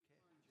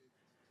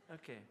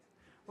Okay.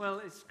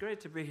 Well, it's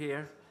great to be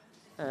here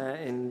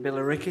in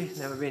Billericay.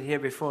 Never been here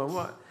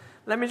before.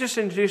 Let me just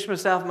introduce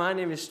myself. My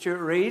name is Stuart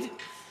Reid.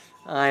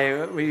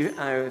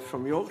 I'm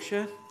from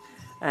Yorkshire,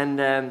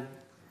 and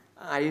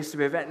I used to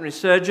be a veterinary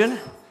surgeon.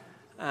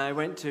 I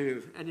went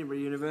to Edinburgh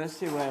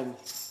University when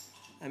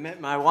I met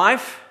my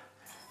wife.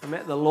 I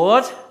met the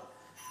Lord,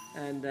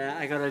 and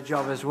I got a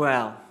job as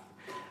well.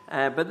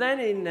 But then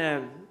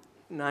in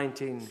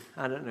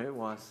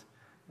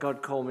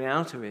God called me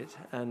out of it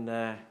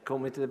and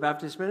called me to the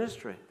Baptist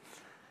ministry.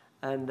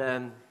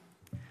 And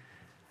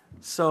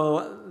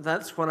so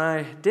that's what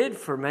I did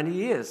for many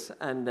years.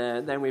 And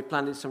then we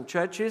planted some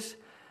churches.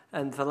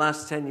 And for the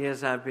last 10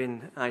 years, I've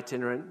been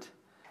itinerant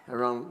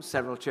around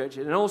several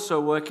churches and also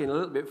working a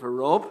little bit for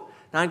Rob.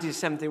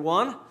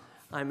 1971,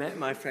 I met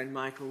my friend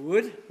Michael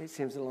Wood. It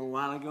seems a long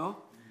while ago.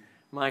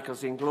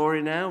 Michael's in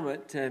glory now,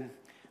 but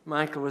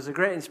Michael was a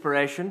great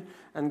inspiration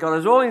and got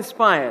us all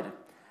inspired.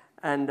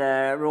 And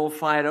we're all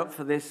fired up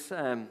for this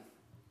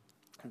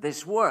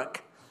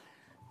work.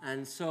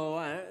 And so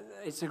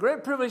it's a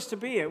great privilege to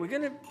be here. We're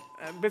going to,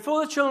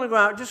 before the children go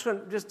out, just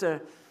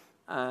a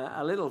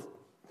little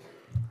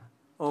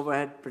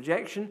overhead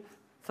projection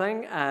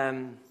thing.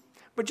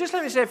 But just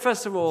let me say,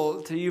 first of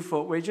all, to you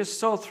folk, we're just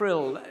so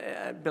thrilled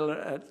at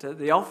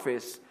the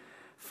office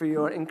for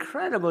your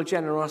incredible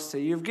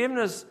generosity. You've given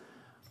us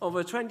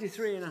over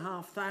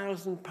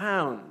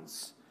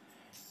 £23,500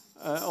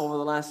 over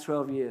the last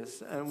 12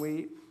 years. And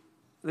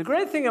the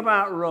great thing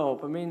about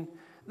Rob,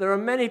 there are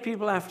many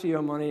people after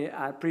your money.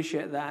 I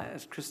appreciate that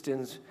as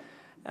Christians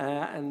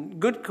and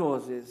good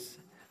causes.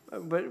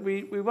 But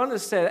we want to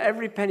say that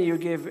every penny you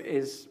give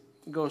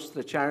goes to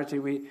the charity.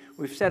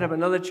 We've set up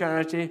another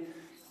charity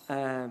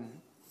that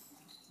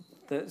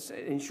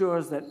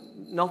ensures that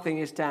nothing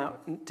is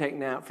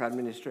taken out for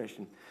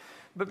administration.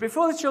 But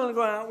before the children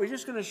go out, we're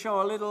just going to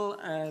show a little,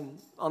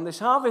 on this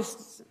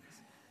Harvest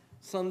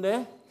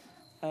Sunday,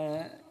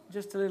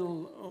 just a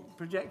little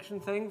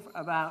projection thing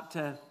about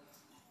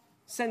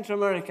Central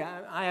America.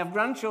 I have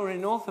grandchildren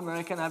in North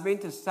America, and I've been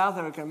to South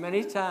America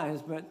many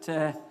times, but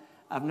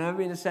I've never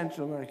been to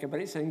Central America. But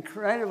it's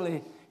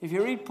incredibly, if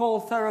you read Paul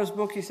Thoreau's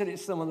book, he said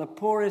it's some of the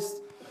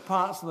poorest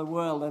parts of the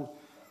world. And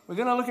we're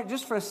going to look at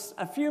just for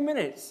a few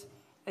minutes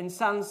in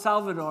San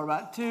Salvador,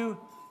 about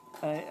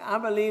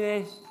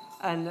Abilene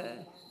and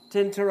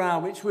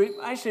Tinturao, which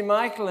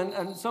Michael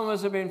and some of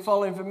us have been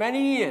following for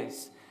many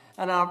years.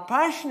 And our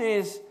passion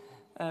is,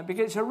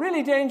 because it's a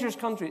really dangerous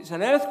country. It's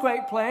an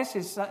earthquake place,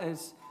 is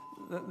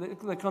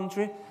the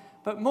country.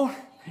 But more,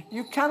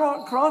 you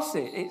cannot cross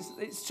it.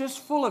 It's just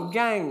full of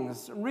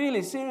gangs,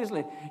 really,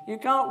 seriously. You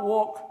can't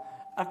walk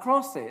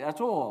across it at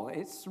all.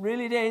 It's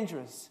really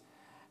dangerous.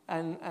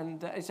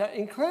 And it's an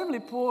incredibly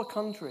poor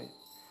country.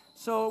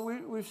 So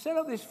we've set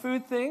up this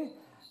food thing.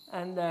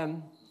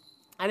 And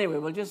anyway,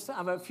 we'll just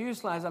have a few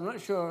slides. I'm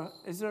not sure.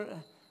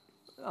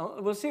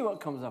 We'll see what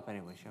comes up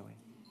anyway, shall we?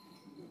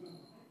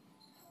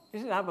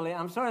 This is Abilene.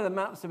 I'm sorry the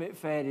map's a bit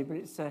faded, but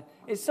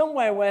it's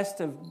somewhere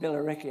west of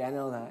Billericay, I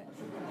know that.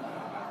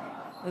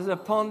 There's a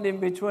pond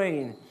in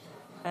between.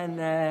 And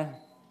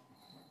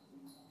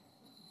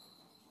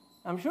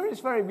I'm sure it's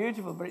very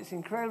beautiful, but it's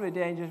incredibly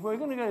dangerous. We're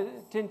going to go to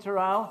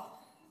Tinturao.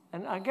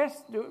 And I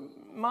guess,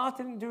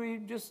 Martin, do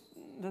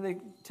they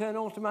turn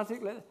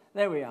automatically?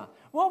 There we are.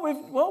 What we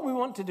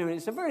want to do,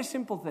 it's a very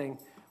simple thing.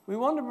 We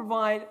want to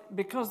provide,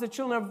 because the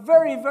children are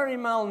very, very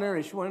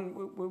malnourished.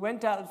 When we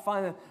went out to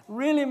find them,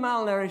 really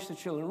malnourished, the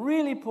children,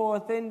 really poor,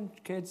 thin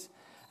kids.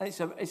 And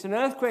it's an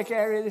earthquake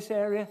area, this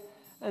area.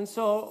 And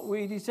so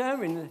we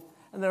determined,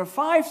 and there are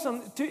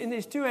in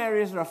these two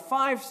areas, there are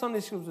 5 Sunday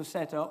schools were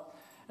set up.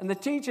 And the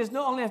teachers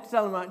not only have to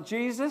tell them about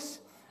Jesus,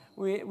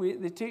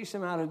 they teach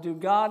them how to do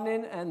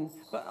gardening.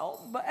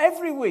 But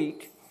every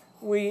week,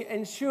 we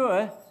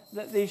ensure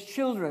that these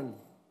children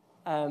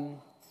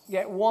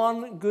get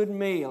one good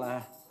meal.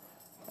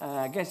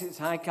 I guess it's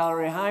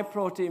high-calorie,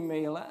 high-protein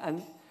meal,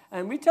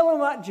 and we tell them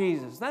about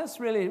Jesus. That's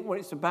really what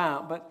it's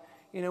about, but,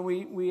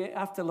 we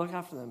have to look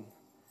after them.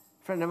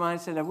 A friend of mine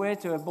said, a way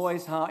to a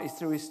boy's heart is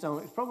through his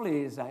stomach. It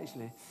probably is,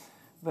 actually.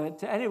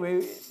 But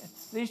anyway,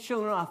 these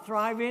children are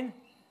thriving,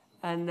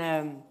 and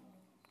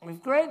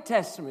with great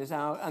testimonies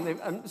out,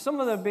 and some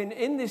of them have been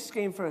in this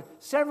scheme for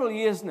several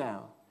years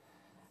now,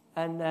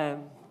 and they're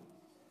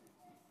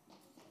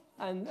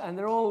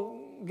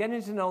all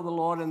getting to know the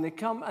Lord, and they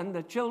come, and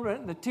the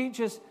children, the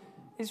teachers,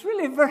 it's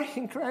really very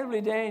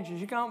incredibly dangerous.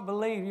 You can't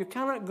believe, you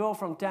cannot go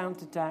from town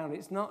to town.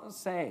 It's not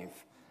safe.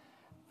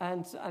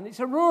 And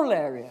it's a rural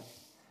area.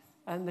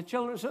 And the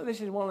children, so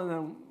this is one of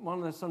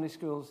the Sunday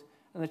schools,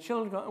 and the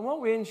children go, and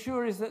what we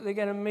ensure is that they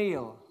get a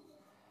meal.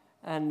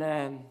 And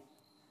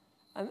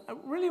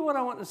really what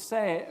I want to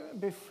say,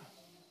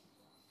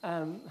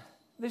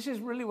 this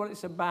is really what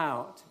it's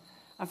about.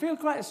 I feel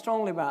quite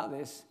strongly about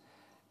this,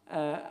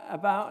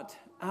 about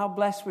how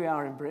blessed we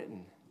are in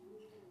Britain.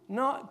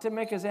 Not to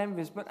make us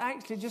envious, but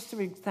actually just to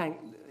be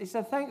thankful. It's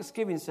a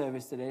Thanksgiving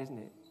service today, isn't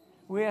it?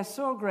 We are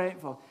so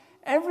grateful.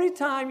 Every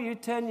time you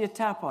turn your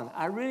tap on,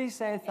 I really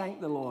say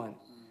thank the Lord.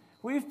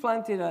 We've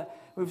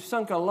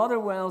sunk a lot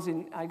of wells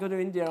I go to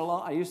India a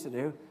lot. I used to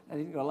do. I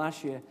didn't go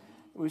last year.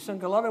 We've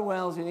sunk a lot of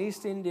wells in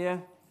East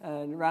India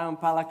and around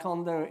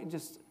Palakonda,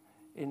 just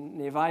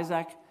near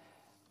Vizag.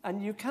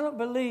 And you cannot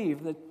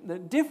believe the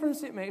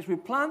difference it makes. We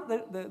plant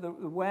the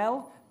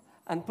well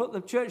and put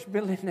the church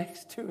building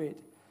next to it.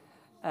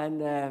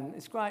 And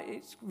it's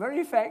very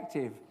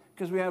effective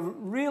because we have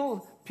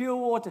real pure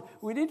water.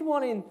 We did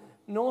one in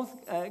North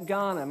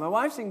Ghana. My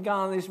wife's in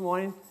Ghana this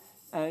morning.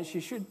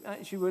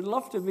 She would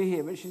love to be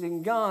here, but she's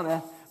in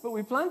Ghana. But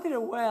we planted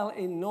a well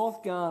in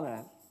North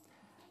Ghana.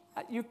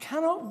 You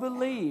cannot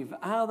believe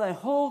how the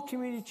whole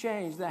community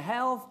changed. The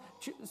health,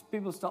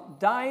 people stopped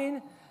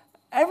dying.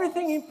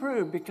 Everything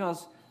improved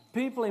because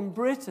people in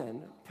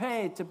Britain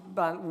paid to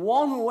plant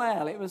one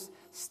well. It was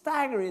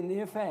staggering, the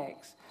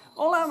effects.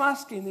 All I'm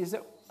asking is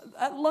that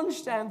at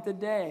lunchtime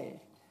today,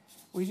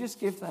 we just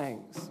give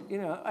thanks.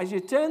 As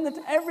you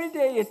every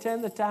day you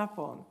turn the tap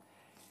on.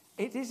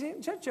 It is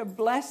such a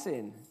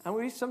blessing. And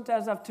we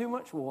sometimes have too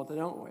much water,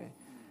 don't we?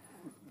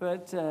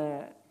 But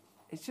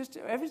it's just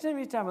every time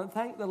you tap on,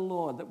 thank the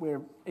Lord that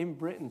we're in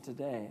Britain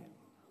today.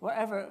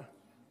 Whatever,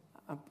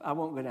 I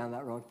won't go down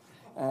that road.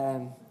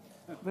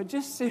 But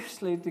just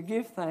seriously to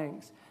give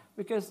thanks.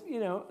 Because,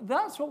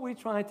 that's what we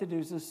try to do,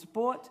 is to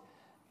support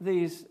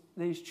these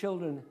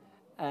children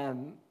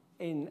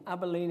in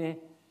Aberlines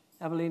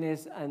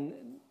and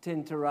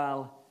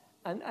Tintoral.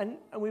 And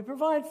we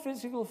provide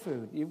physical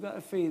food. You've got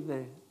to feed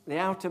the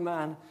outer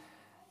man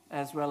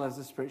as well as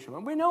the spiritual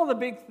man. We know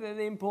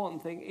the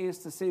important thing is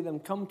to see them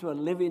come to a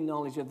living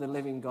knowledge of the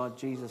living God,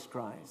 Jesus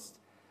Christ.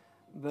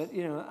 But,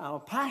 our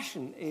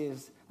passion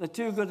is the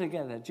two go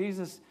together.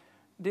 Jesus,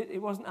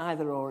 it wasn't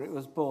either or, it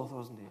was both,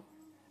 wasn't it?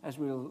 As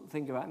we'll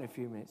think about in a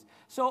few minutes.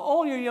 So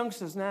all your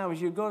youngsters now,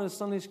 as you go to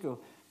Sunday school,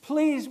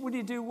 please, would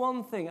you do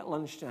one thing at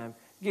lunchtime?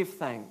 Give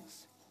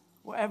thanks.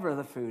 Whatever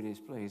the food is,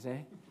 please,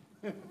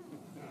 eh?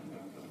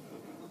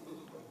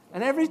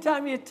 And every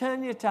time you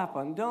turn your tap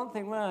on, don't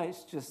think, well,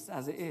 it's just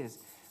as it is.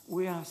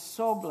 We are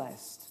so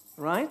blessed,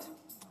 right?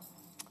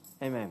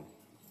 Amen.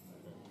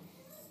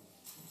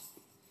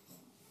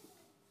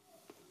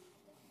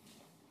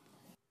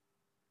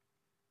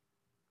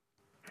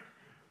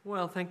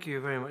 Well, thank you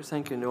very much.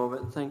 Thank you,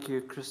 Norbert. Thank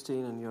you,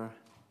 Christine, and your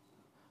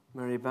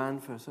merry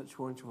band for such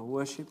wonderful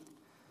worship.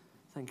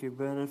 Thank you,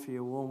 Bernard, for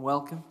your warm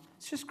welcome.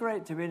 It's just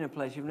great to be in a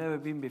place you've never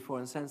been before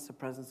and sense the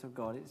presence of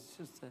God.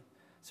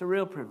 It's a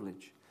real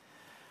privilege.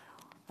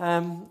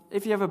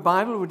 If you have a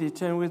Bible, would you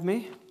turn with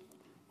me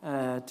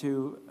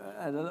to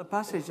a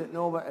passage that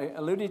Norbert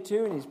alluded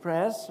to in his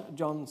prayers,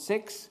 John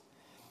 6.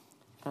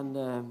 And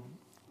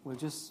we'll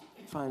just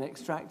try and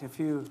extract a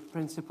few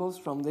principles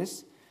from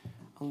this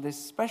on this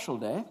special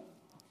day.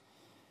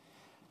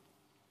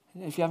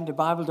 If you haven't a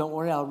Bible, don't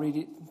worry, I'll read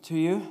it to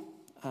you.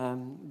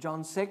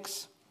 John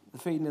 6, the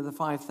feeding of the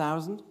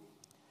 5,000.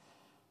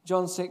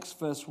 John 6,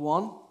 verse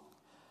 1.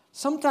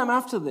 Sometime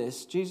after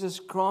this, Jesus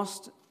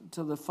crossed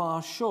to the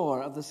far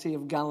shore of the Sea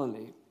of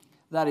Galilee,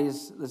 that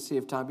is, the Sea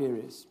of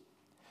Tiberias.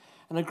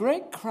 And a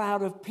great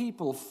crowd of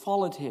people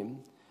followed him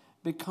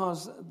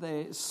because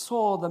they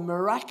saw the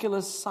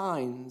miraculous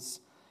signs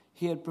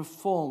he had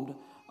performed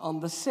on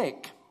the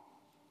sick.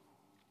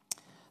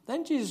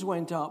 Then Jesus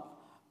went up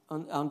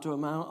on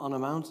a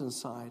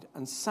mountainside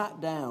and sat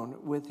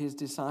down with his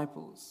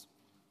disciples.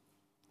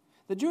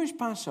 The Jewish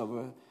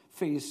Passover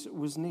feast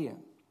was near.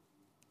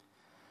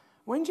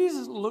 When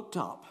Jesus looked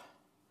up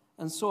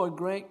and saw a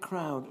great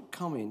crowd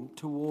coming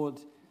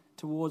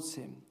towards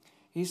him,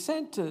 he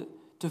said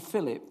to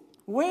Philip,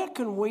 "Where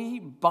can we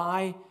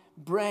buy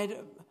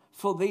bread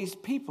for these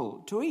people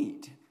to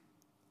eat?"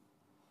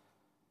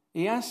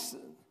 He asked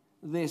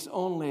this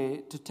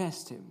only to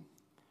test him,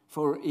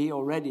 for he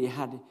already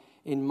had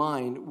in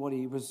mind what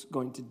he was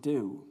going to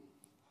do.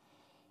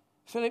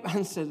 Philip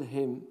answered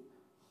him,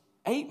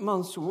 8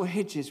 months'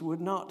 wages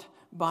would not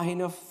buy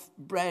enough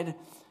bread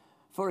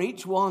for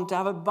each one to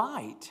have a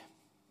bite.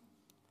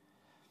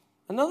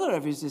 Another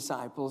of his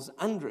disciples,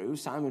 Andrew,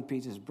 Simon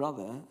Peter's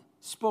brother,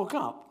 spoke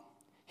up.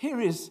 "Here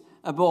is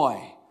a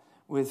boy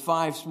with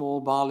 5 small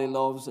barley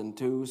loaves and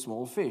 2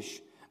 small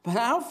fish. But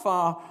how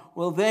far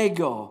will they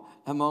go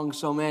among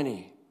so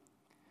many?"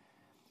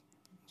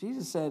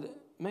 Jesus said,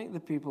 "Make the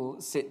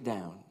people sit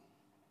down."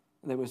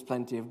 There was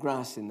plenty of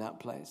grass in that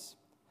place.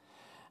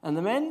 And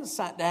the men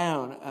sat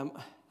down,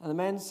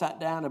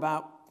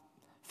 about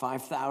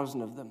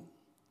 5,000 of them.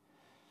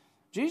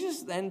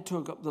 Jesus then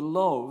took up the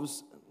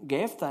loaves,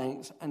 gave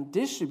thanks, and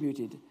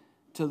distributed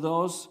to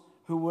those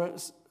who were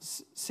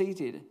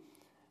seated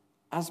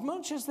as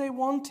much as they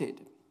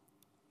wanted.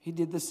 He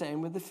did the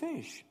same with the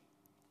fish.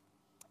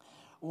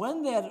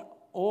 When they had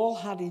all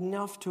had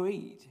enough to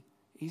eat,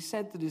 he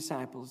said to the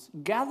disciples,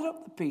 "Gather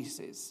up the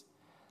pieces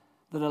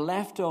that are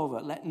left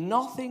over. Let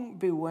nothing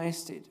be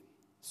wasted."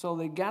 So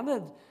they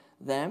gathered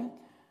them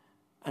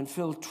and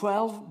filled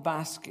 12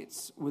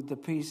 baskets with the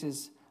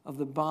pieces of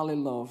the barley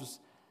loaves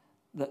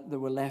that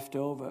were left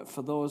over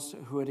for those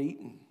who had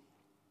eaten.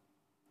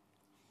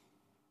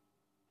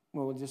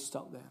 Well, we'll just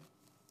stop there.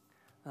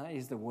 That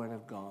is the word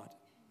of God.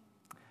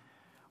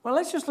 Well,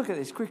 let's just look at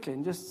this quickly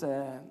and just,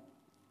 there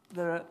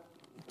are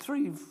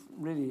three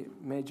really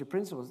major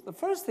principles. The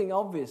first thing,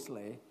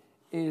 obviously,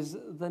 is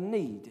the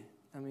need.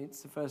 I mean,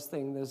 it's the first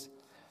thing. There's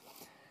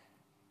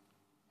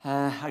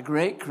a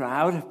great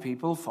crowd of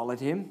people followed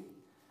him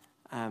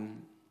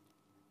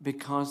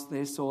because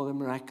they saw the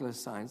miraculous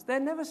signs.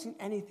 They'd never seen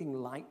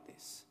anything like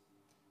this.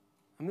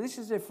 I mean, this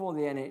is before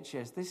the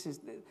NHS.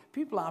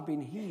 People are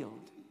being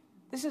healed.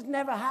 This has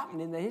never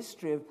happened in the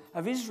history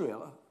of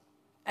Israel,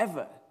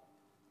 ever.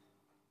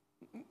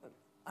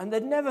 And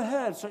they'd never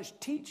heard such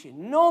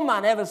teaching. No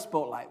man ever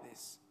spoke like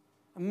this.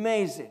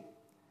 Amazing.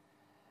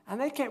 And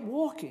they kept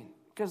walking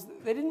because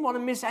they didn't want to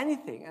miss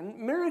anything. And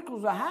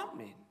miracles were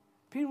happening.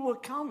 People were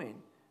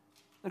coming.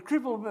 The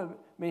crippled were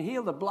being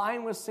healed. The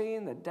blind were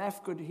seeing. The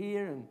deaf could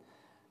hear.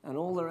 And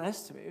all the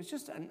rest of it. It was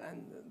just, and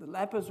the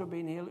lepers were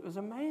being healed. It was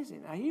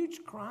amazing. A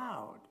huge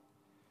crowd.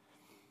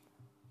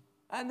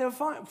 And there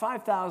were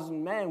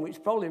 5,000 men,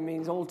 which probably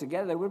means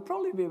altogether there would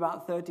probably be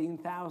about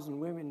 13,000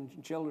 women,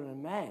 children,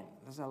 and men.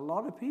 There's a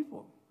lot of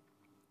people.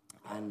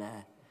 And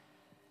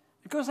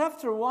because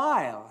after a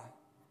while,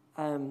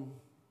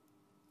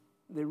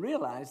 they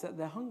realized that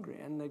they're hungry.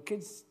 And the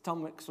kids'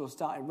 stomachs will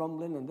start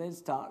rumbling, and they'd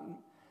start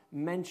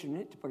mentioning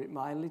it, to put it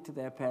mildly, to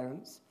their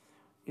parents.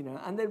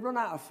 And they'd run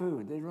out of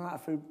food. They'd run out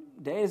of food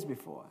days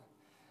before.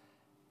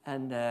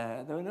 And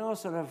there were no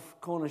sort of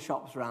corner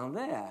shops around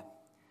there.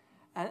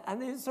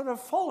 And they sort of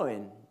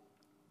following.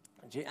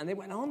 And they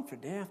went on for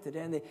day after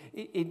day. And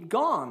it'd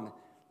gone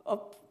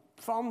up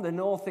from the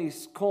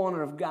northeast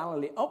corner of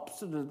Galilee up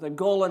to the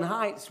Golan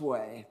Heights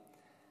way,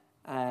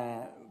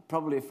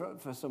 probably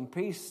for some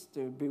peace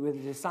to be with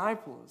the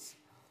disciples.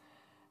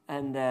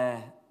 And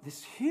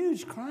this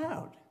huge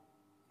crowd.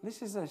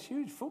 This is a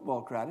huge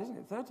football crowd, isn't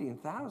it?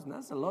 13,000,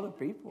 that's a lot of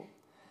people.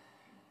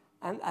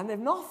 And they've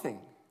nothing.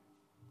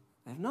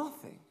 They've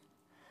nothing.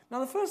 Now,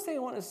 the first thing I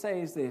want to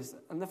say is this,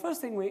 and the first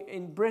thing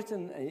in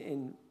Britain,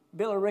 in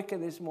Billerica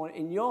this morning,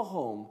 in your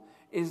home,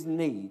 is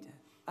need,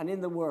 and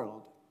in the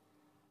world.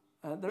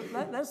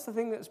 That's the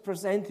thing that's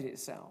presented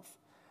itself.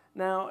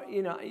 Now,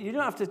 you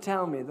don't have to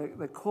tell me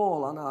the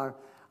call on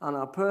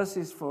our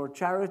purses for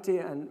charity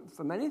and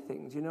for many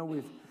things.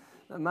 We've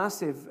a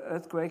massive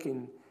earthquake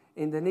in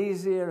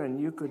Indonesia, and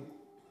you could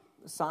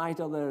cite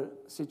other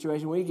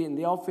situations. We get in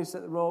the office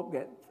at the Rope,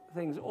 get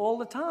things all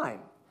the time.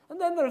 And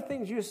then there are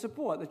things you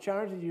support, the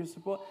charities you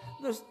support.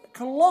 There's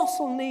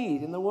colossal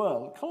need in the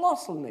world,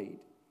 colossal need.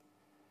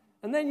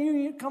 And then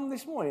you come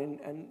this morning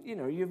and,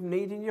 you've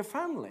need in your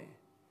family.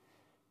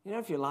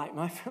 If you're like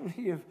my family,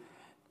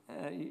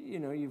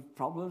 you've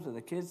problems with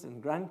the kids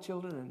and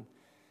grandchildren.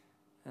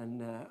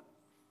 And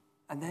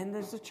then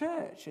there's the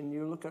church. And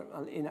you look at,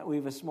 we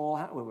have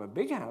a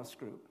big house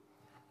group.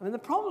 I mean, the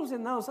problems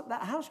in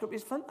that house group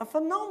are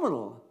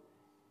phenomenal.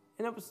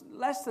 It was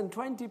less than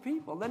 20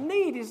 people. The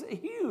need is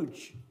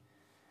huge.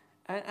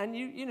 And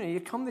you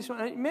come this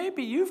morning,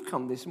 maybe you've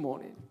come this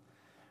morning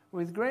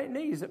with great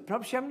needs that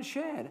perhaps you haven't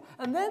shared.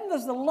 And then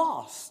there's the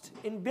lost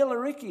in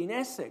Billericay, in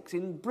Essex,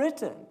 in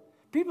Britain.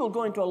 People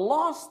going to a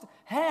lost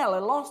hell, a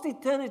lost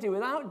eternity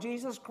without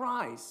Jesus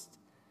Christ.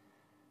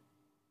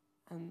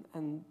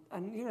 And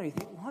you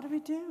think, what do we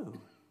do?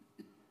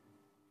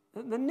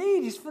 The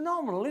need is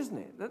phenomenal, isn't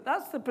it?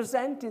 That's the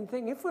presenting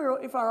thing. If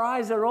our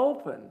eyes are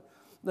open,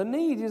 the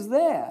need is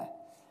there.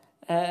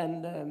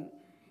 And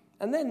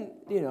then,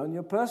 in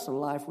your personal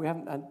life, we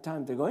haven't had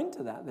time to go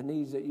into that, the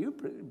needs that you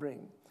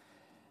bring.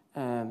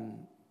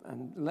 And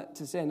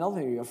to say another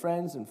thing, your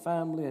friends and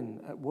family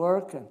and at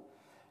work. And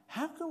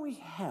how can we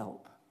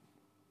help?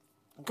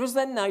 Because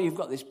then now you've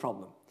got this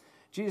problem.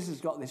 Jesus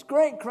has got this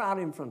great crowd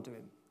in front of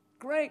him.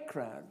 Great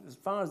crowd, as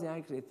far as the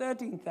eye can see,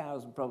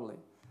 13,000 probably.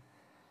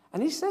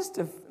 And he says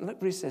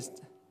look what he says,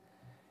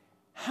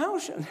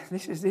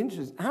 this is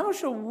interesting, how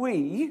shall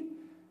we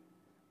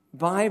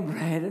buy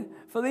bread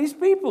for these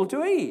people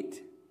to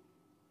eat?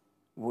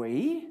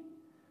 We?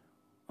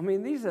 I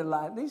mean, these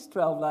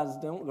 12 lads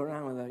don't go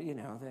around with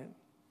they're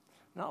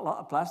not a lot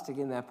of plastic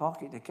in their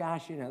pocket to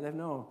cash, they've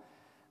not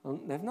a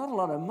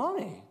lot of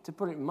money, to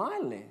put it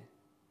mildly.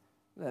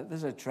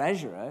 There's a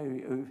treasurer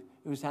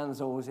whose hand's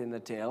always in the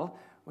till.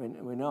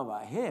 We know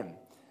about him.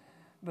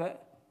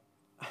 But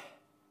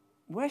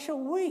where shall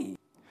we?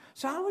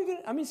 So how are we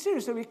going to...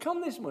 seriously, we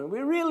come this morning.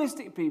 We're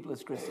realistic people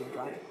as Christians,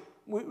 right?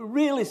 We're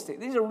realistic.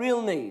 These are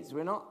real needs.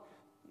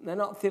 They're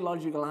not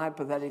theological,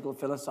 hypothetical,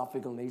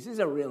 philosophical needs. These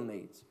are real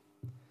needs.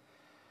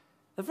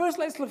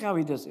 Let's look how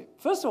he does it.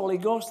 First of all, he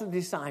goes to the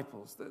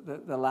disciples,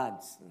 the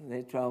lads,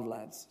 the 12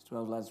 lads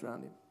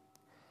around him.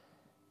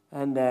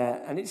 And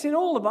it's in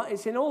all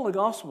the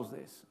Gospels,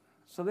 this.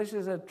 So this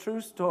is a true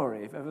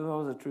story, if ever there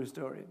was a true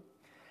story.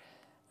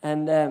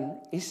 And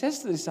he says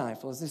to the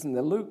disciples, this is in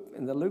the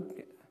Luke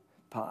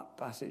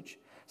passage,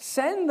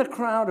 send the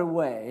crowd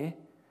away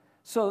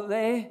so that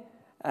they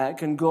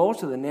can go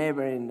to the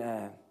neighboring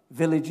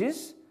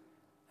villages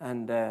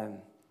and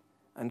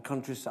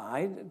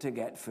countryside to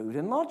get food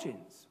and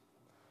lodgings.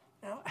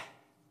 Now,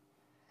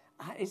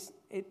 it's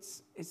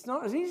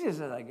not as easy as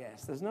that, I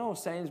guess. There's no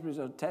Sainsbury's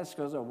or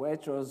Tesco's or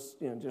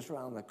Waitrose, just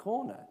around the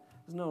corner.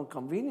 There's no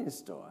convenience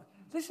store.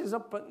 This is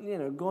up at,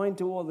 going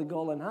toward the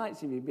Golan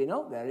Heights. If you've been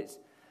up there,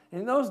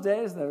 in those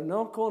days there are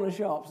no corner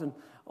shops, and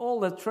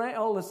all the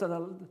traders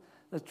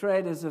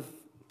have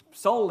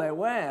sold their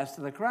wares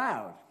to the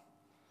crowd.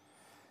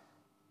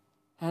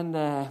 And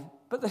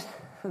but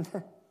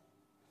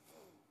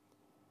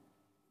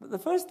the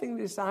first thing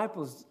the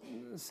disciples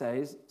say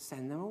is,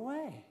 send them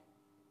away.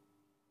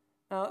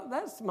 Now,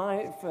 that's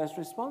my first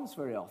response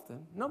very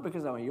often. Not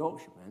because I'm a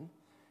Yorkshireman,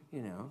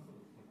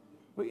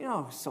 but,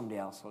 somebody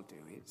else will do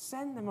it.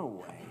 Send them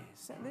away.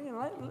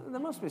 There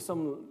must be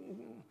some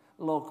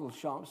local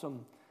shop,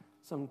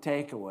 some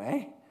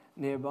takeaway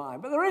nearby.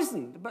 But there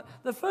isn't. But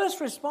the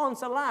first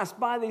response, alas,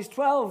 by these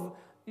 12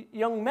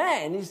 young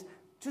men is,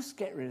 just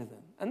get rid of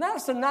them. And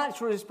that's the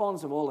natural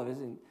response of all of us.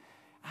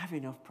 I have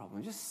enough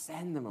problems. Just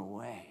send them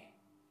away.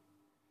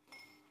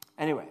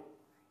 Anyway,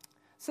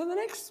 so the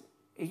next,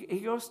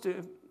 he goes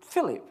to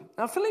Philip.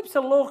 Now, Philip's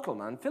a local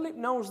man. Philip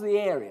knows the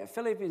area.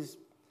 Philip is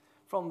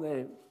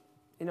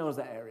he knows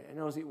that area. He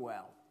knows it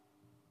well.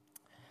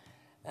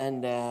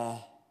 And the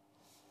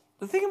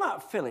thing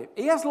about Philip,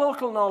 he has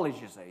local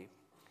knowledge, you see.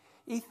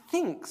 He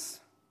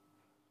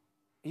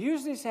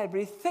uses his head, but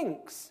he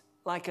thinks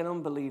like an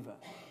unbeliever.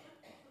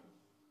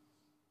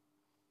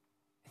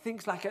 He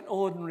thinks like an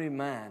ordinary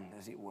man,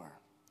 as it were.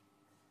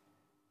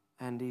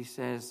 And he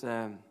says,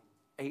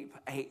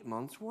 8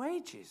 months'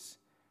 wages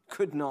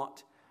could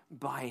not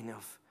buy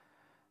enough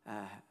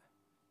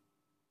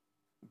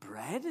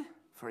bread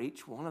for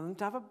each one of them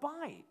to have a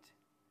bite.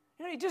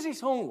 He does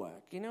his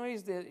homework.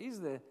 He's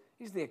the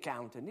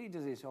accountant. He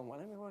does his homework.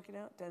 Let me work it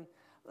out.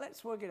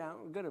 Let's work it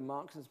out. We'll go to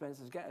Marks and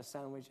Spencer's, get a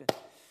sandwich.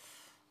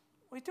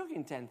 We took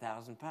in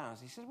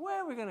 £10,000. He said,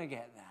 where are we going to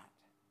get that?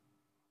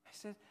 I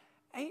said,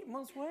 8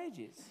 months'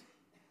 wages.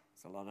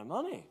 It's a lot of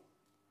money.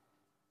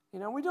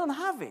 We don't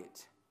have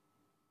it.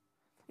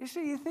 You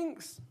see, he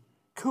thinks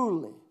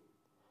coolly.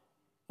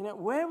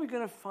 Where are we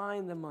going to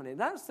find the money?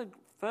 That's the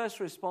first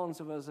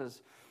response of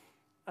us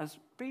as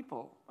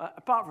people,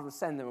 apart from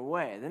send them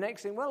away. The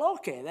next thing, well,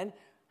 okay, then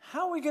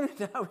how are we going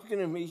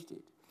to meet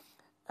it?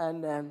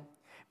 And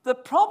the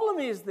problem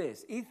is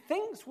this: he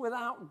thinks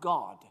without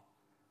God,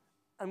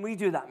 and we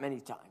do that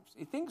many times.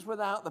 He thinks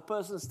without the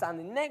person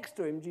standing next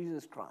to him,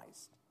 Jesus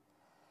Christ.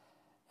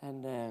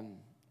 And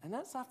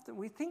that's after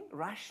we think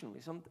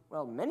rationally.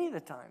 Many of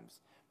the times,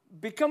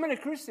 becoming a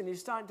Christian is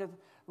starting to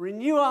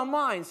renew our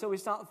minds, so we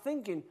start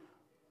thinking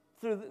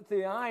through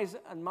the eyes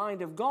and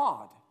mind of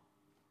God.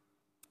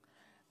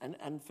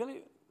 And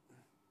Philip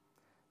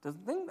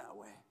doesn't think that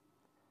way.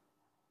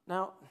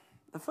 Now,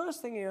 the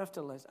first thing you have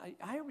to learn,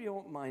 I hope you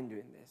won't mind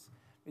doing this.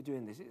 We're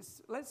doing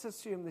this. Let's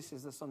assume this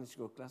is the Sunday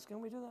school class.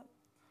 Can we do that?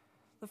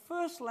 The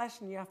first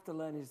lesson you have to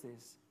learn is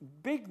this: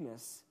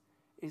 bigness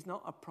is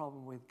not a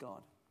problem with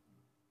God.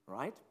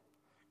 Right?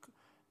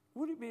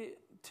 Would it be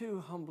too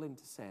humbling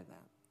to say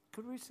that?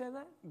 Could we say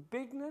that?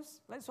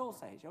 Bigness, let's all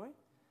say it, shall we?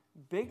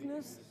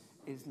 Bigness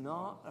is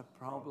not a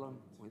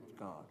problem with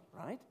God,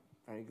 right?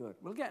 Very good.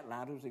 We'll get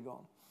louder as we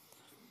go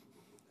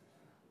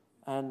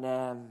on.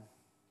 And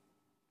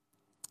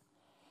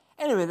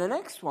anyway, the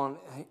next one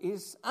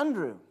is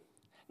Andrew.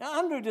 Now,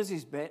 Andrew does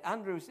his bit.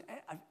 Andrew,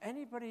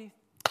 anybody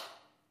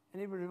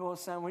bought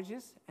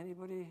sandwiches?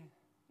 Anybody?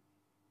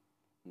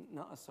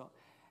 Not a sort.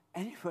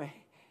 Anyway,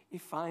 he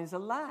finds a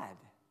lad.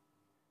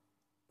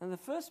 And the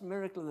first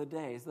miracle of the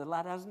day is the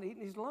lad hasn't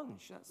eaten his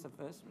lunch. That's the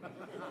first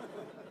miracle.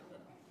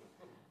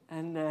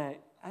 And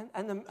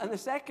the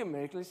second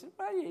miracle, he said,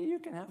 well, yeah, you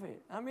can have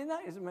it. I mean,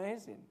 that is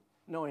amazing,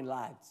 knowing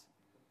lads.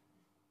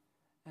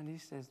 And he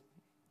says,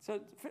 so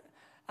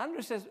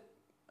Andrew says,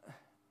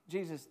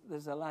 Jesus,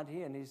 there's a lad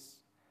here, and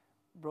he's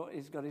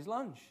got his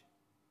lunch.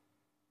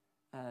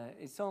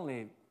 It's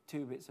only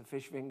 2 bits of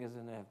fish fingers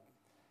and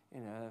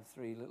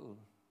 3 little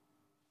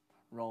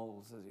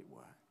rolls, as it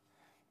were.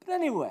 But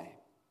anyway,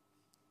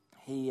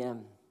 he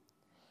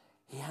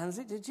hands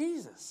it to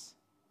Jesus.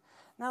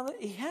 Now,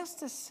 he has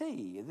to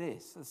see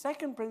this. The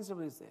second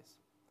principle is this.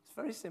 It's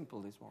very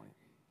simple this morning.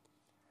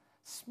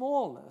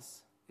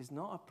 Smallness is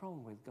not a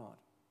problem with God.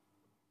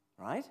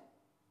 Right?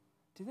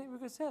 Do you think we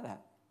could say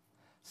that?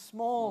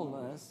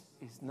 Smallness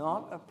is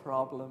not a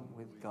problem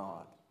with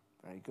God.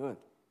 Very good.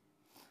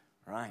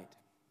 Right.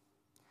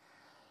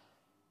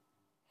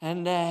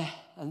 And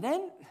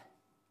then,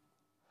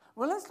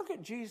 well, let's look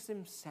at Jesus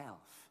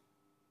himself.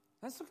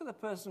 Let's look at the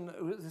person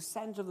who is the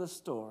center of the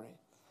story.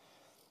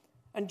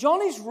 And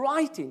John is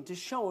writing to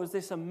show us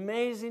this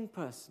amazing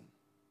person.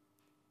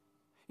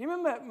 You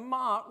remember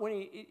Mark,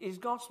 when his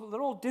gospel,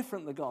 they're all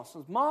different, the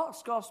gospels.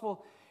 Mark's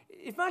gospel,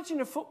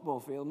 imagine a football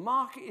field.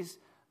 Mark is,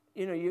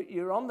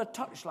 you're on the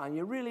touchline.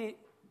 You're really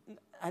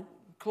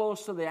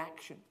close to the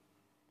action.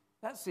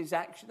 That's his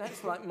action.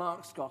 That's like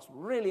Mark's gospel,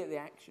 really at the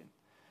action.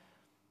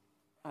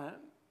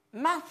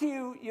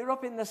 Matthew, you're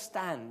up in the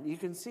stand. You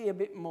can see a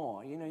bit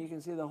more. You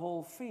can see the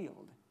whole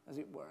field, as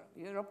it were.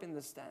 You're up in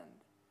the stand.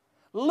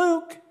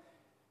 Luke,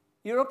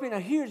 you're up in a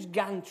huge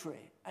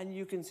gantry, and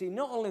you can see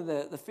not only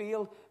the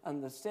field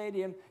and the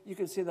stadium, you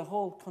can see the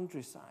whole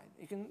countryside.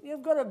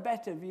 You've got a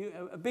better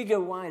view, a bigger,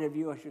 wider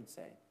view, I should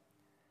say.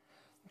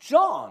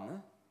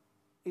 John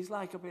is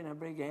like up in a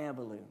big air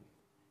balloon.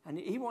 And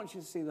he wants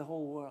you to see the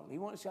whole world. He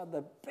wants you to have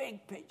the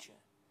big picture.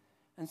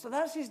 And so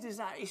that's his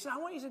desire. He said, I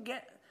want you to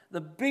get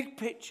the big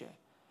picture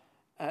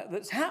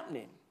that's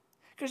happening.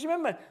 Because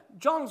remember,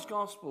 John's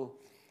gospel,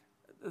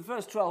 the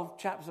first 12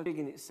 chapters are big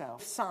in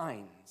itself.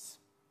 Signs.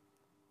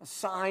 A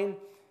sign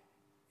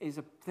is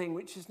a thing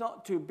which is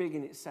not too big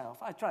in itself.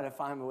 I try to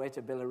find my way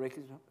to Billericay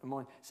in the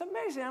morning. It's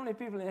amazing how many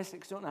people in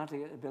Essex don't know how to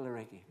get to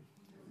Billericay.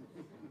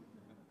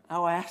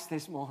 How I asked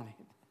this morning.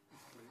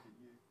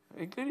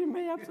 Including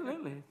me,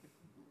 absolutely.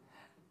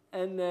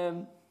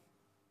 And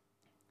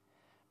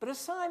but a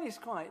sign is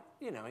quite,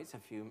 it's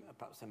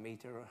perhaps a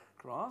metre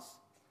across.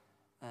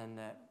 And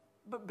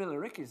but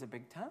Billericay is a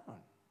big town.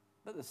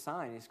 But the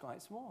sign is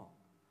quite small.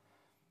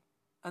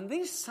 And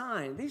these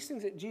signs, these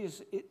things that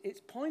Jesus,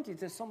 it's pointing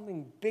to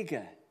something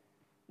bigger,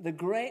 the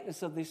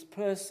greatness of this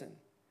person.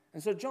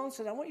 And so John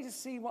said, I want you to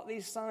see what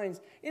these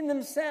signs, in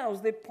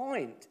themselves, they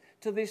point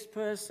to this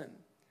person.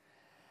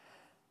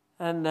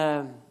 And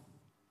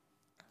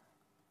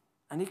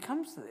he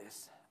comes to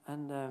this.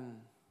 And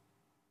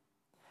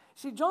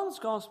see, John's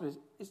gospel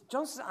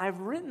John says, I've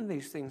written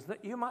these things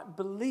that you might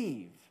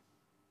believe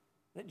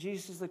that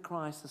Jesus is the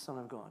Christ, the Son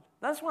of God.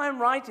 That's why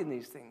I'm writing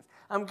these things.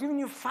 I'm giving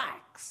you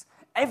facts,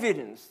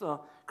 evidence.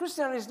 So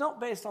Christianity is not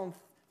based on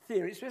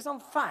theory, it's based on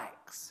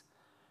facts.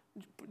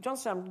 John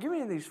said, I'm giving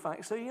you these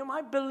facts so you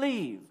might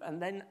believe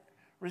and then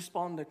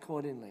respond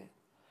accordingly.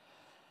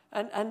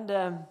 And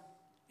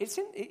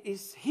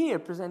it's here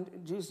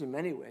presented Jesus in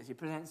many ways. He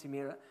presents him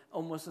here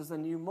almost as the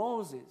new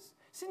Moses.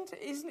 Isn't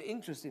it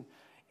interesting?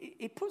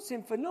 He puts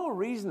him for no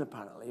reason,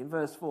 apparently, in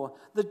verse 4.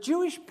 The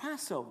Jewish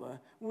Passover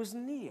was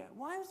near.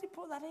 Why does he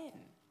put that in?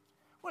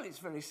 Well, it's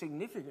very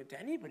significant to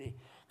anybody.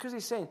 Because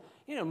he's saying,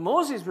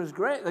 Moses was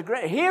great. The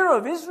great hero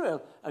of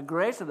Israel are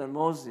greater than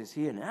Moses is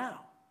here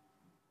now.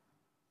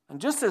 And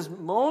just as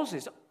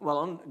Moses,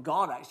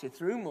 God actually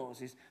through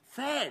Moses,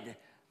 fed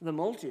the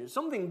multitude,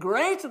 something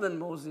greater than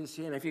Moses is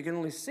here, if you can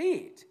only see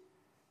it.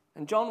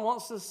 And John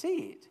wants to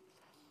see it.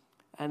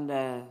 And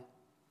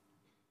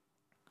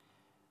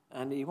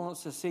he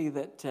wants to see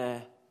that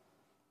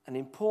an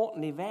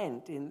important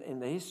event in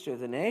the history of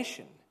the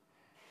nation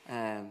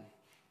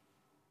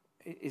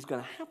is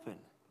going to happen.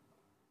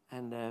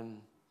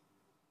 And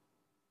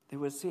they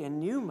will see a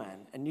new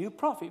man, a new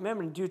prophet.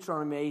 Remember in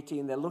Deuteronomy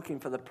 18, they're looking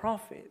for the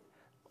prophet.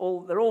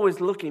 They're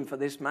always looking for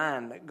this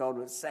man that God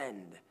would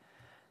send.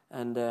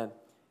 And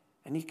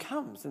he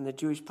comes, and the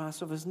Jewish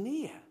Passover's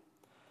near.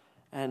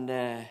 And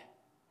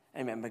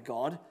remember,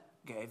 God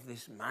gave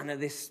this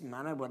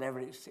manna, whatever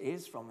it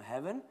is, from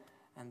heaven,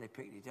 and they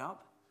picked it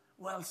up.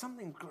 Well,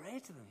 something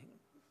greater than him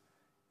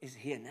is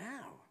here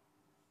now.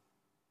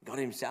 God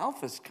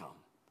himself has come.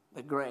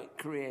 The great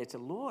Creator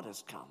Lord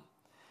has come.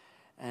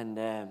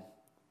 And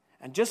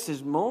just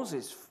as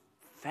Moses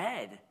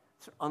fed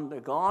under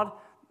God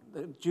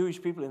the Jewish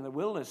people in the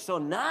wilderness, so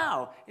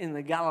now in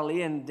the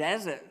Galilean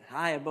desert,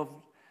 high above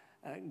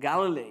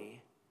Galilee,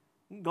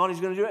 God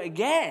is going to do it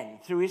again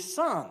through his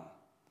Son.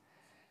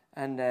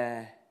 And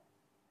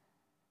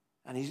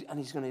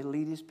he's going to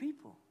lead his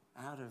people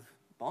out of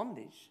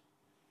bondage.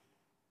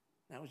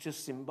 That was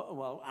just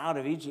out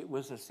of Egypt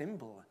was a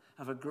symbol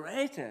of a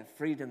greater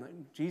freedom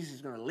that Jesus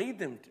is going to lead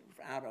them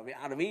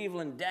out of evil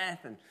and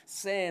death and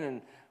sin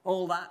and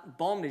all that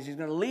bondage. He's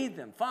going to lead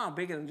them far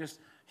bigger than just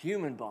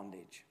human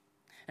bondage.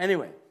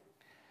 Anyway,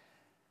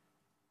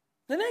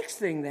 the next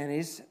thing then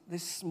is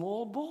this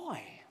small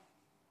boy.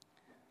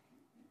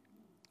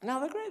 Now,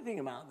 the great thing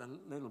about the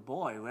little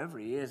boy, whoever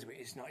he is,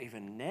 he's not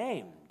even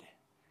named.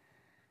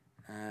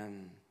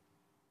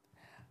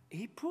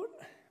 He put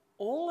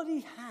all that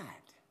he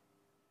had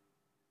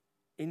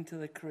into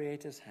the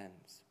Creator's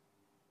hands.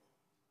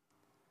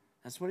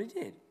 That's what he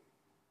did.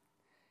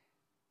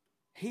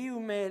 He who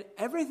made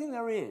everything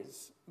there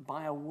is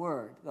by a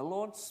word. The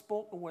Lord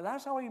spoke the word.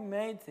 That's how he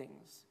made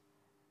things.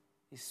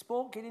 He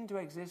spoke it into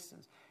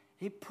existence.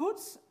 He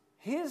puts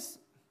his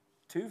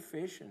 2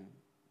 fish and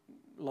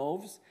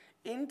loaves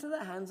into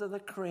the hands of the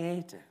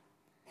Creator.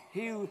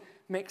 He who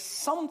makes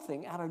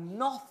something out of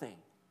nothing.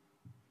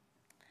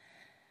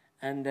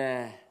 And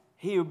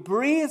he who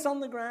breathes on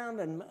the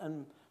ground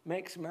and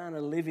makes man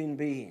a living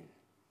being.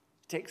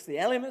 Takes the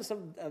elements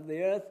of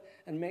the earth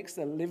and makes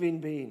the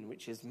living being,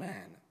 which is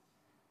man.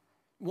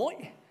 What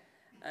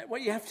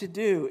you have to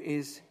do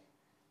is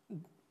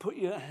put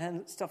your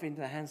stuff into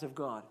the hands of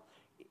God.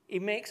 He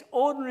makes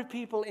ordinary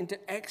people into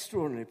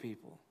extraordinary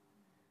people.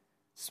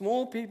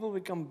 Small people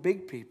become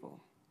big people.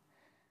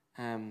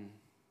 And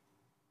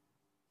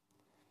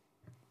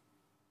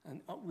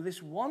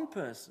this one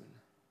person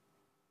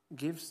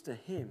gives to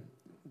him,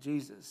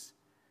 Jesus.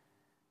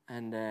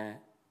 And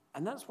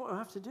that's what we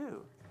have to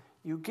do.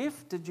 You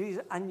give to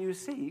Jesus and you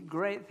see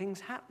great things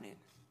happening.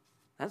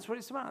 That's what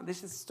it's about.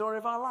 This is the story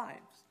of our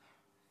lives.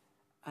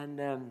 And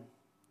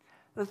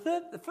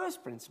the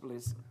first principle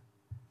is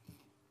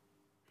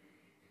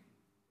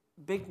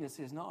bigness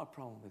is not a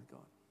problem with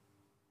God.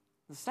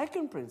 The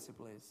second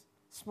principle is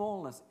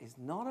smallness is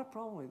not a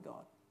problem with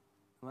God.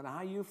 No matter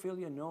how you feel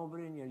you're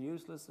nobody and you're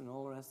useless and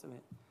all the rest of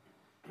it.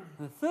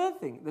 And the third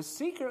thing, the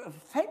secret of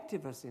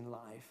effectiveness in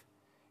life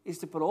is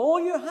to put all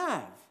you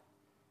have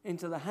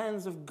into the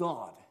hands of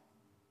God.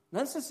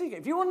 That's the secret.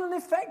 If you want an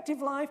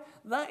effective life,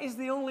 that is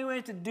the only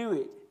way to do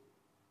it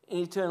in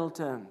eternal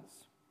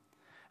terms.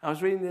 I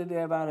was reading the other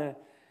day about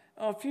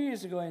a few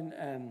years ago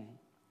in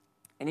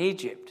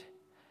Egypt,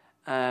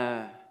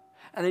 an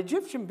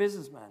Egyptian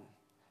businessman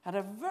had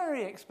a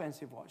very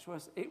expensive watch.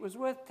 It was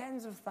worth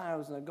tens of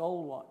thousands, a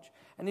gold watch.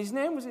 And his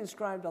name was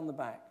inscribed on the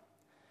back.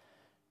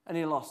 And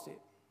he lost it.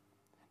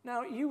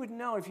 Now, you would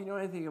know, if you know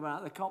anything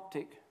about the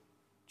Coptic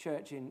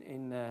church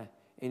in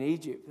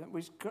Egypt,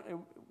 which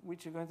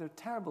are going through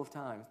terrible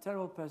times,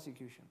 terrible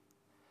persecution.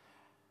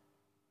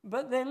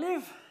 But they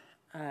live,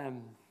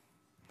 in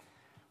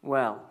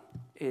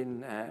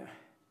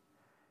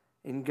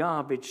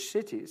Garbage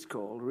City, it's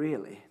called,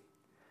 really.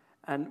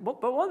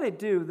 But what they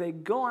do, they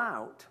go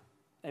out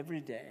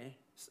every day,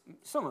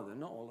 some of them,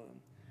 not all of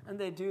them, and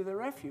they do the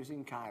refuse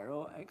in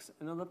Cairo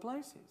and other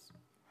places.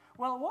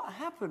 Well, what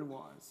happened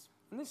was,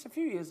 and this a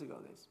few years ago,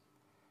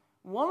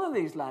 one of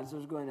these lads who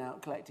was going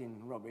out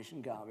collecting rubbish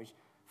and garbage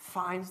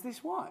finds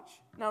this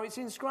watch. Now, it's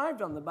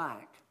inscribed on the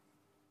back.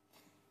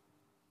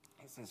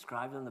 It's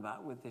inscribed on the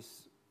back with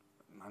this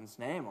man's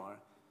name or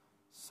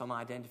some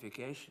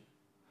identification.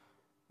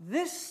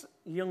 This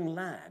young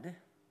lad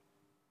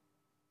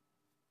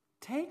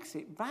takes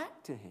it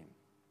back to him.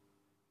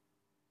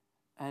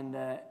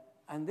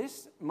 And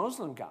this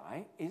Muslim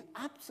guy is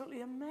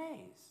absolutely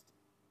amazed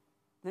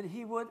that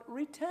he would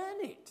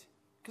return it.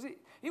 Because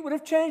it would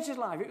have changed his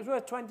life. It was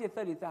worth 20,000 or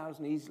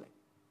 30,000 easily,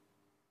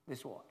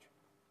 this watch.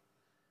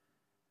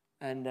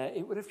 And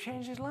it would have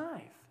changed his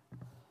life.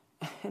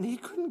 And he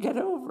couldn't get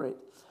over it.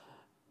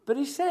 But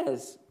he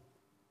says,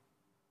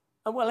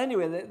 well,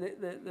 anyway,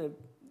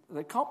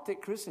 the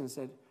Coptic Christian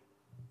said,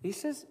 he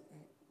says,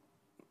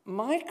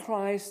 my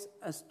Christ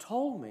has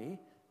told me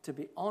to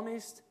be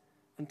honest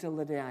until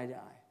the day I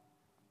die.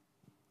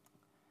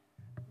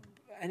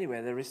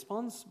 Anyway, the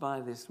response by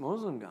this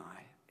Muslim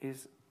guy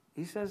is,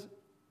 he says,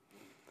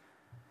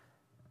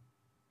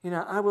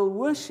 I will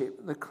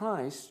worship the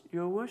Christ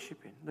you're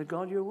worshiping, the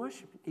God you're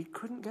worshiping. He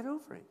couldn't get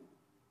over it.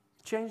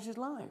 It changed his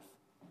life.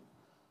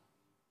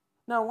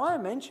 Now, why I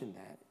mention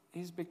that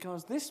is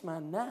because this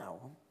man now,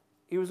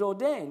 he was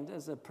ordained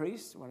as a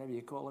priest, whatever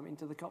you call him,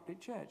 into the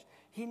Coptic church.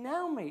 He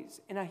now meets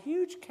in a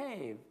huge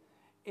cave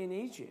in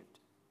Egypt.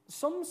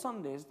 Some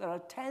Sundays, there are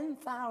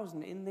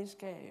 10,000 in this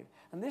cave.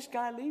 And this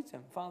guy leads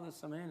them, Father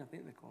Samain, I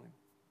think they call him.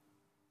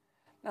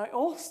 Now, it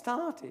all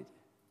started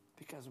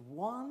because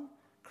one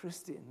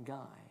Christian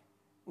guy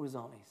was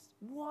honest.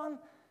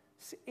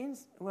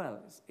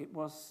 It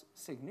was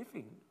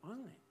significant,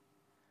 wasn't it?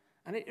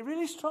 And it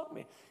really struck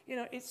me.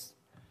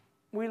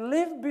 We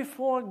live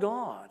before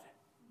God.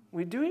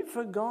 We do it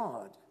for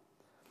God.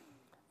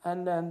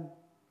 And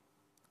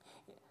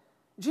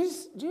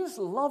Jesus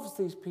loves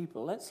these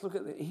people. Let's look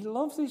at this. He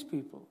loves these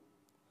people.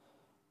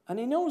 And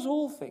he knows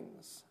all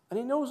things. And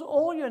he knows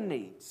all your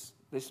needs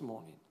this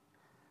morning.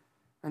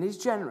 And he's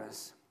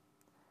generous.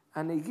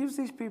 And he gives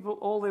these people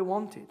all they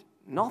wanted.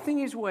 Nothing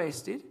is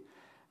wasted.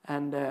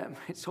 And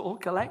it's all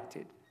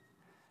collected.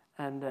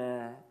 And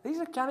these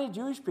are kind of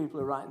Jewish people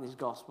who are writing these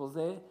Gospels.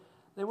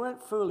 They weren't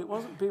fooled. It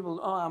wasn't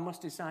people, I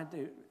must decide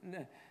to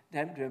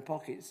empty their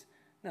pockets.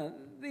 No,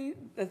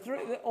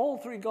 all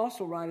three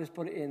Gospel writers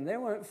put it in. They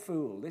weren't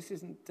fooled. This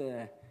isn't,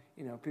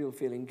 people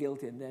feeling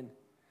guilty and then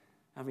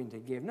having to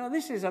give. No,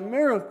 this is a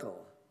miracle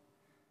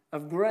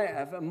of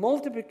a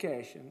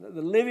multiplication that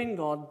the living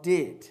God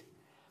did.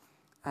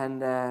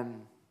 And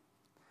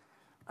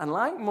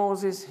like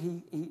Moses,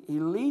 he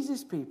leads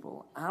his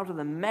people out of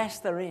the mess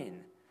they're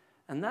in.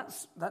 And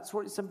that's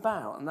what it's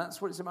about. And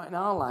that's what it's about in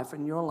our life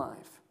and your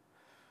life.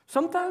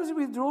 Sometimes he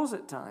withdraws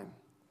at time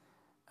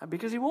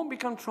because he won't be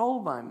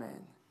controlled by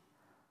men.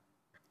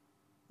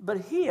 But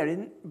here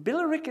in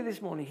Billericay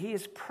this morning, he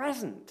is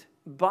present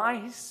by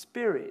his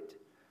Spirit.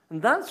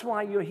 And that's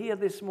why you're here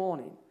this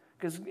morning,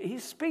 because he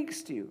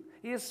speaks to you.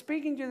 He is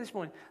speaking to you this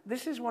morning.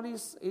 This is what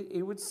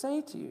he would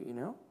say to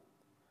you,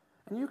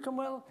 And you come,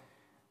 well,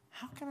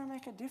 how can I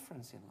make a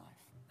difference in life?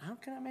 How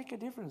can I make a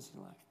difference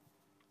in life?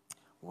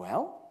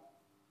 Well,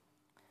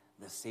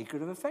 the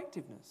secret of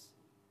effectiveness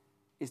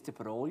is to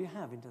put all you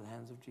have into the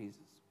hands of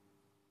Jesus.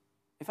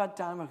 If I had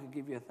time, I could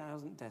give you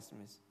 1,000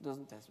 testimonies, a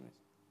dozen testimonies.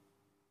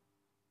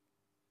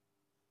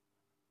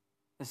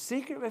 The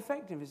secret of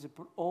effectiveness is to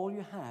put all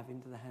you have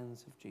into the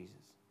hands of Jesus.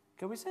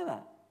 Can we say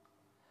that?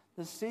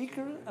 The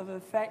secret of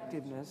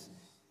effectiveness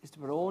is to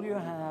put all you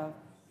have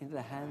into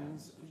the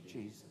hands of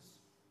Jesus.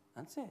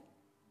 That's it.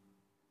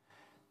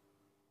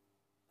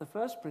 The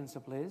first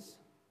principle is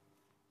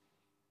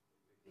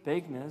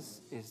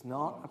bigness is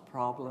not a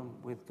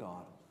problem with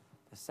God.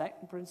 The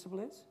second principle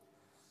is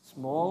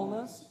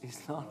smallness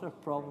is not a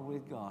problem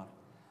with God.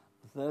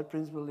 The third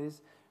principle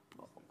is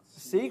the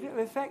secret of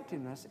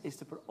effectiveness is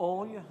to put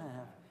all you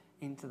have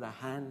into the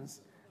hands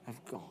of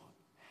God.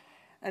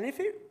 And if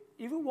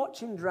you were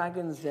watching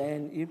Dragon's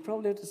Den, you'd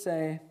probably have to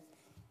say,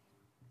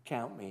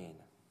 count me in.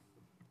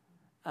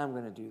 I'm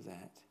going to do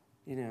that,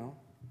 you know.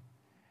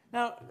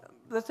 Now,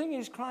 the thing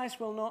is, Christ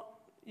will not,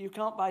 you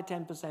can't buy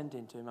 10%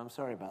 into him. I'm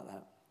sorry about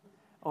that.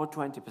 Or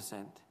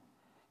 20%.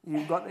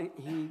 You've got to,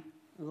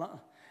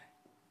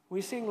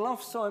 we sing,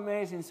 love so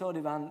amazing, so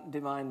divine,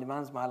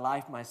 demands my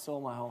life, my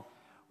soul, my whole.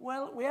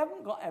 Well, we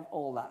haven't got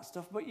all that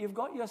stuff, but you've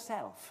got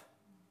yourself,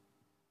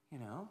 you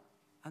know.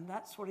 And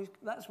that's what he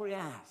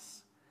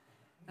asks.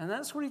 And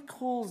that's what he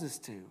calls us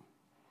to.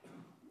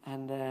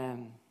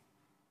 And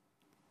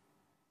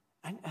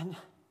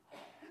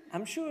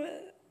I'm sure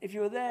if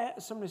you were there,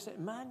 somebody said,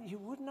 man, you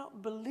would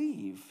not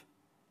believe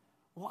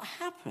what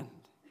happened.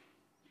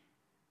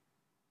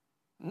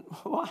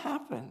 What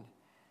happened?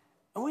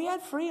 And we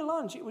had free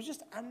lunch. It was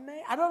just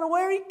amazing. I don't know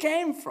where it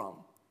came from.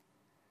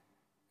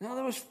 Now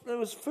there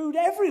was food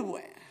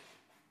everywhere.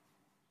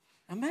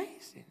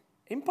 Amazing.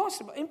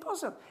 Impossible.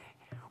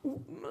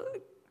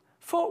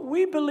 For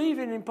we believe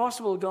in an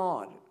impossible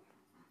God.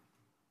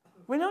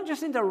 We're not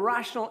just into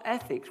rational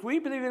ethics. We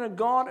believe in a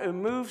God who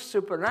moves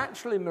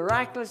supernaturally,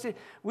 miraculously.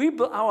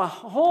 Our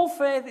whole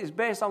faith is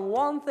based on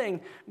one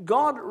thing.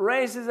 God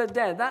raises the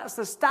dead. That's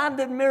the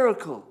standard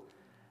miracle.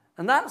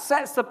 And that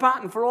sets the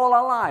pattern for all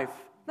our life.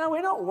 Now,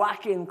 we're not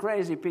wacky and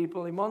crazy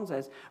people, in one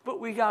sense, but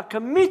we are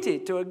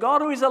committed to a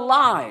God who is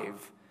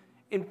alive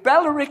in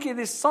Bellariki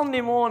this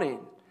Sunday morning,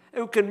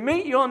 who can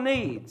meet your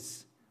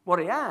needs. What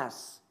he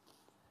asks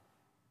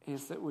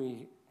is that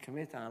we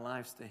commit our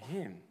lives to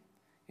him,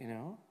 you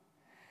know.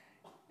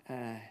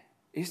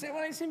 He said,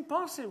 well, it's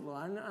impossible.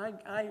 I'm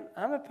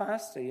a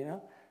pastor, you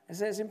know. I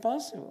said, it's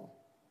impossible.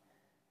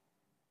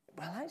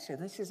 Well, actually,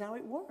 this is how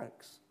it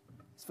works.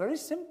 It's very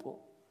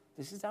simple.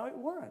 This is how it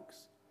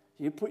works.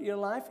 You put your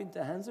life into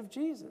the hands of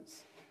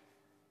Jesus.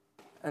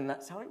 And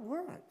that's how it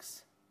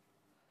works.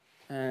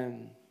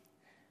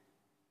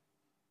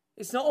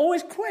 It's not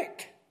always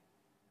quick,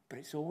 but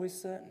it's always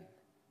certain.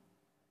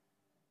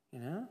 You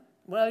know?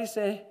 Well, you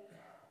say,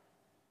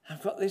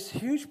 I've got this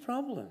huge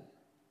problem.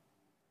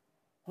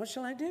 What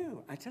shall I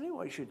do? I tell you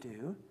what you should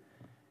do.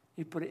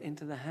 You put it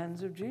into the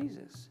hands of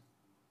Jesus.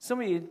 Some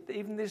of you,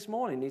 even this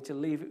morning, need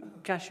to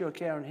cast your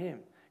care on him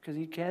because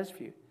he cares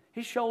for you.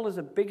 His shoulders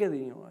are bigger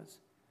than yours.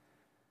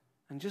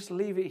 And just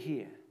leave it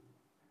here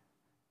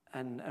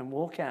and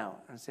walk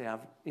out and say,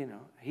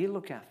 he'll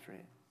look after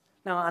it.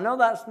 Now, I know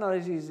that's not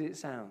as easy as it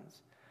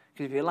sounds.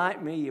 Because if you're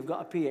like me, you've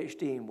got a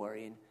PhD in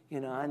worrying. You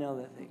know, I know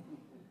that thing.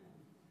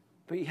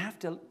 But you have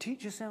to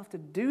teach yourself to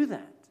do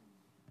that.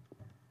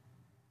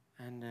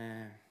 And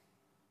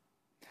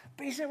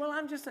but you say, well,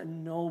 I'm just a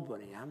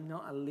nobody. I'm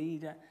not a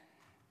leader.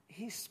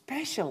 He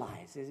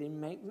specializes in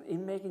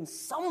making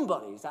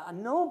somebodies out of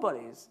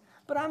nobodies.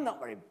 But I'm not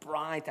very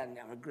bright. I didn't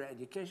have a great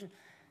education.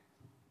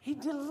 He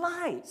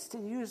delights to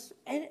use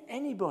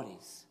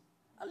anybody's.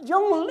 A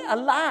young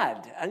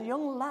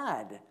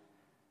lad.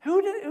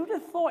 Who'd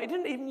have thought? He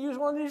didn't even use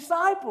one of the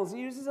disciples. He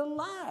uses a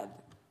lad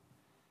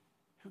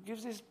who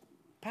gives his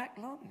packed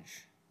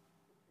lunch.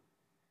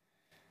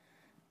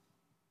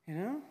 You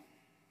know?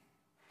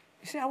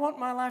 You say, I want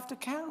my life to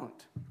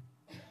count.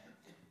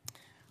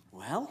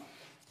 Well,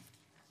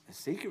 the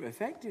secret of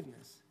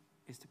effectiveness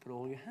is to put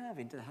all you have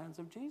into the hands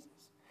of Jesus.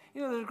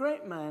 You know, there's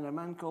a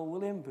man called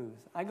William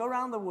Booth. I go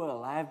around the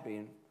world, I have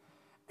been.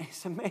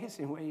 It's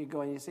amazing where you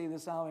go and you see the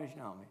Salvation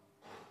Army.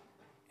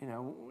 You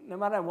know, no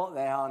matter what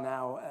they are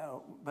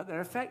now, but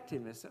their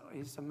effectiveness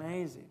is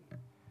amazing.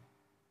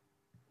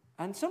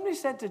 And somebody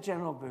said to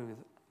General Booth,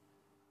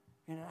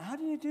 you know, how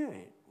do you do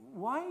it?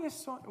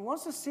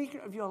 What's the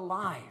secret of your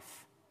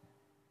life?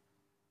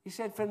 He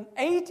said, for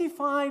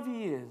 85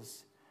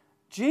 years,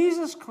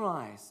 Jesus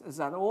Christ is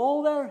that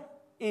all there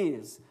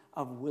is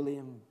of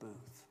William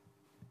Booth.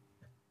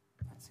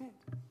 That's it.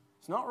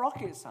 It's not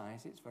rocket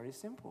science. It's very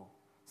simple.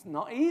 It's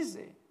not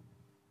easy.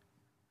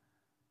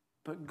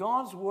 But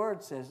God's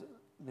word says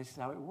this is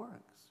how it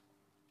works.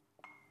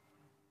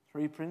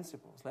 3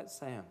 principles. Let's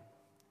say them.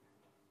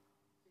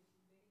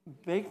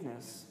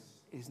 Bigness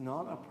is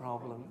not a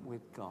problem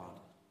with God.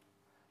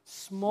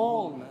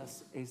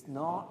 Smallness is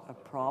not a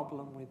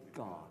problem with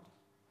God.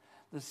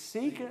 The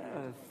secret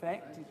of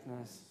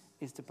effectiveness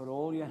is to put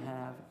all you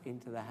have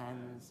into the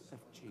hands of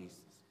Jesus,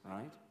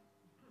 right?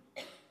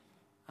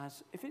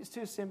 If it's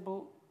too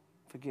simple,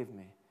 forgive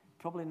me.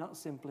 Probably not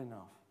simple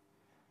enough.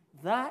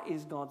 That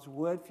is God's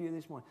word for you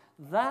this morning.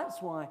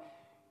 That's why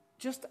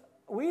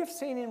we have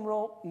seen in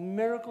Rome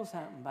miracles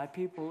happen by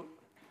people.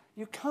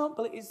 You can't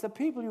believe it's the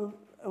people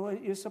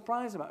you're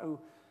surprised about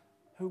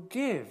who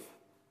give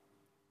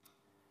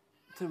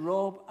to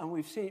Rome, and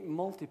we've seen it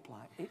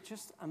multiply. It's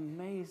just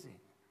amazing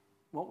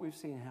what we've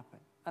seen happen.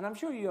 And I'm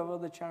sure you have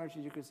other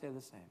charities you could say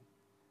the same.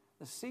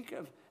 The secret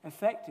of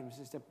effectiveness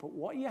is to put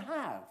what you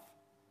have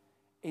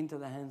into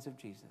the hands of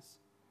Jesus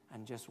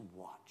and just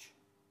watch.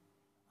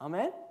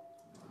 Amen?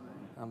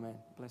 Amen.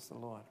 Bless the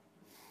Lord.